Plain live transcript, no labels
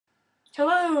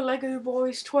Hello, Lego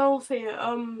Boys 12 here.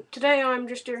 Today I'm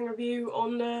just doing a review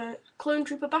on the Clone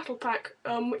Trooper Battle Pack,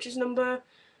 which is number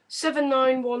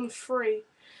 7913.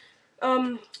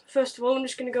 First of all, I'm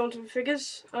just going to go on to the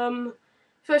figures.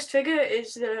 First figure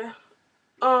is the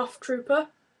Arf Trooper.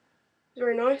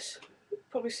 Very nice.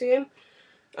 Probably see him.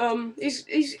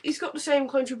 He's got the same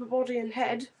Clone Trooper body and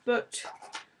head, but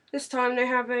this time they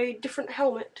have a different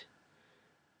helmet.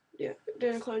 Yeah,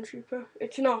 they're a Clone Trooper.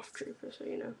 It's an Arf Trooper, so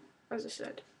you know, as I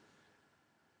said.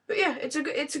 But yeah, it's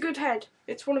a good head.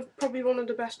 It's probably one of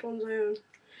the best ones I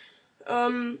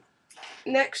own.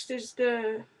 Next is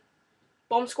the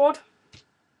Bomb Squad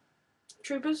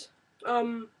troopers.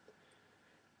 So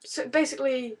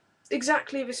basically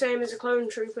exactly the same as a clone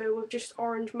trooper with just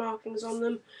orange markings on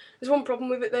them. There's one problem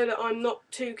with it though that I'm not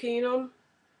too keen on.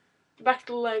 The back of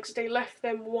the legs, they left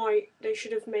them white. They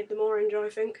should have made them orange, I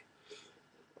think.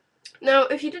 Now,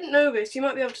 if you didn't know this, you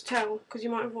might be able to tell because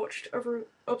you might have watched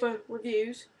other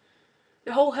reviews.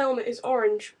 The whole helmet is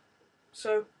orange,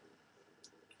 so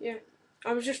yeah.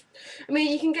 I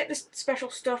mean, you can get this special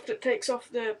stuff that takes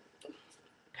off the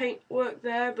paintwork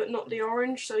there, but not the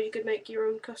orange, so you could make your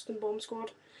own custom bomb squad.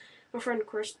 My friend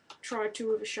Chris tried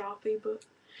to with a Sharpie, but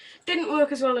didn't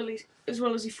work as well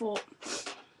as he thought.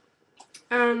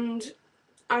 And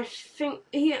I think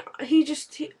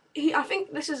I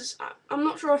think this is, I'm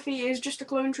not sure if he is just a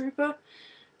clone trooper,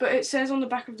 but it says on the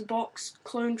back of the box,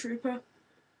 clone trooper.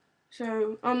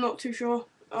 So I'm not too sure.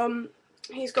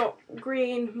 He's got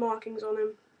green markings on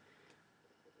him,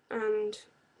 and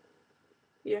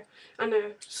yeah, and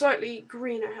a slightly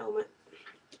greener helmet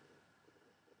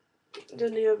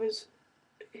than the others,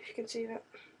 if you can see that.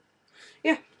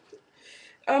 Yeah.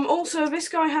 Also, this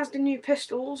guy has the new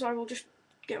pistols. I will just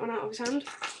get one out of his hand.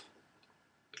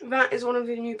 That is one of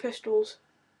the new pistols,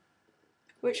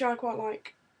 which I quite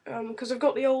like, because I've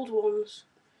got the old ones,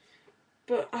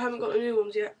 but I haven't got the new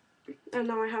ones yet. And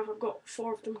now I've got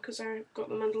 4 of them because I got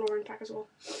the Mandalorian pack as well.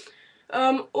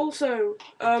 Also,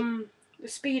 the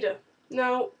speeder.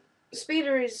 Now, the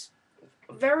speeder is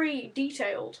very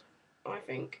detailed, I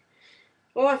think.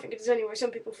 Well, I think it is anyway.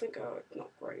 Some people think, oh, it's not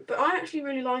great. But I actually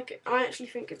really like it. I actually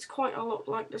think it's quite a lot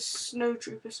like the Snow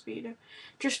Trooper speeder,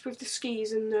 just with the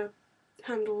skis and the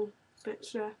handle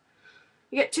bits there.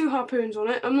 You get 2 harpoons on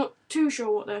it. I'm not too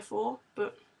sure what they're for,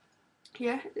 but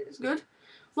yeah, it's good.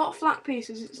 A lot of flat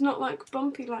pieces. It's not like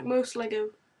bumpy like most Lego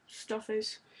stuff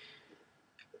is.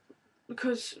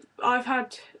 Because I've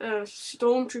had a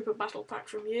Stormtrooper battle pack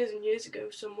from years and years ago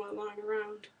somewhere lying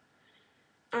around.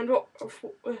 And of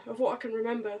what I can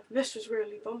remember, this was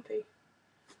really bumpy.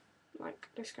 Like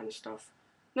this kind of stuff.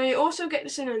 Now you also get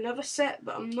this in another set,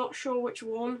 but I'm not sure which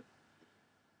one.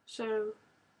 So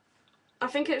I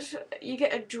think you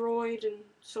get a droid and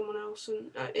someone else,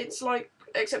 and it's like,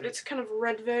 except it's kind of a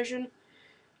red version.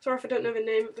 Sorry if I don't know the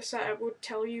name of the set, I would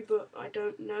tell you, but I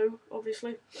don't know,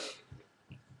 obviously.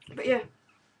 But yeah,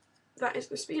 that is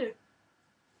the speeder.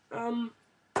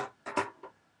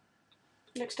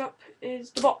 Next up is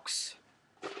the box.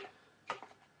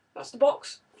 That's the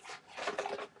box.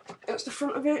 That's the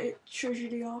front of it. It shows you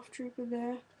the Arf Trooper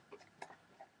there.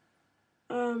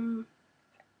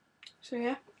 So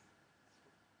yeah.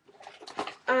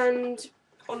 And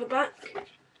on the back,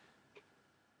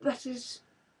 that is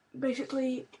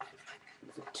basically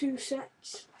the 2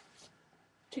 sets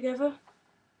together,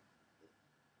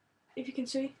 if you can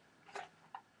see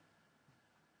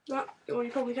that. Well,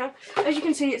 you probably can. As you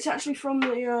can see, it's actually from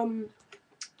the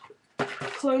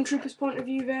Clone Trooper's point of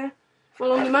view there.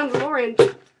 Well, on the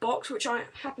Mandalorian box, which I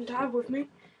happen to have with me,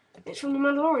 it's from the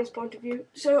Mandalorian's point of view.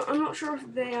 So I'm not sure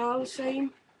if they are the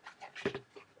same.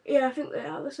 Yeah, I think they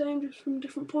are the same, just from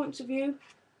different points of view.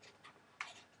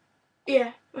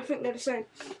 Yeah, I think they're the same.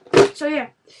 So yeah,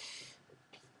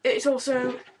 it's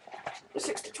also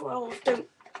 6-12. Don't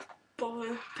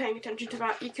bother paying attention to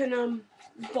that. You can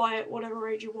buy it whatever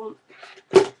age you want.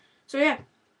 So yeah,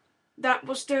 that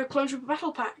was the Clone Trooper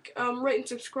Battle Pack. Rate and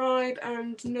subscribe,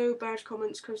 and no bad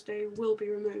comments because they will be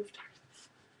removed.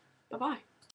 Bye bye.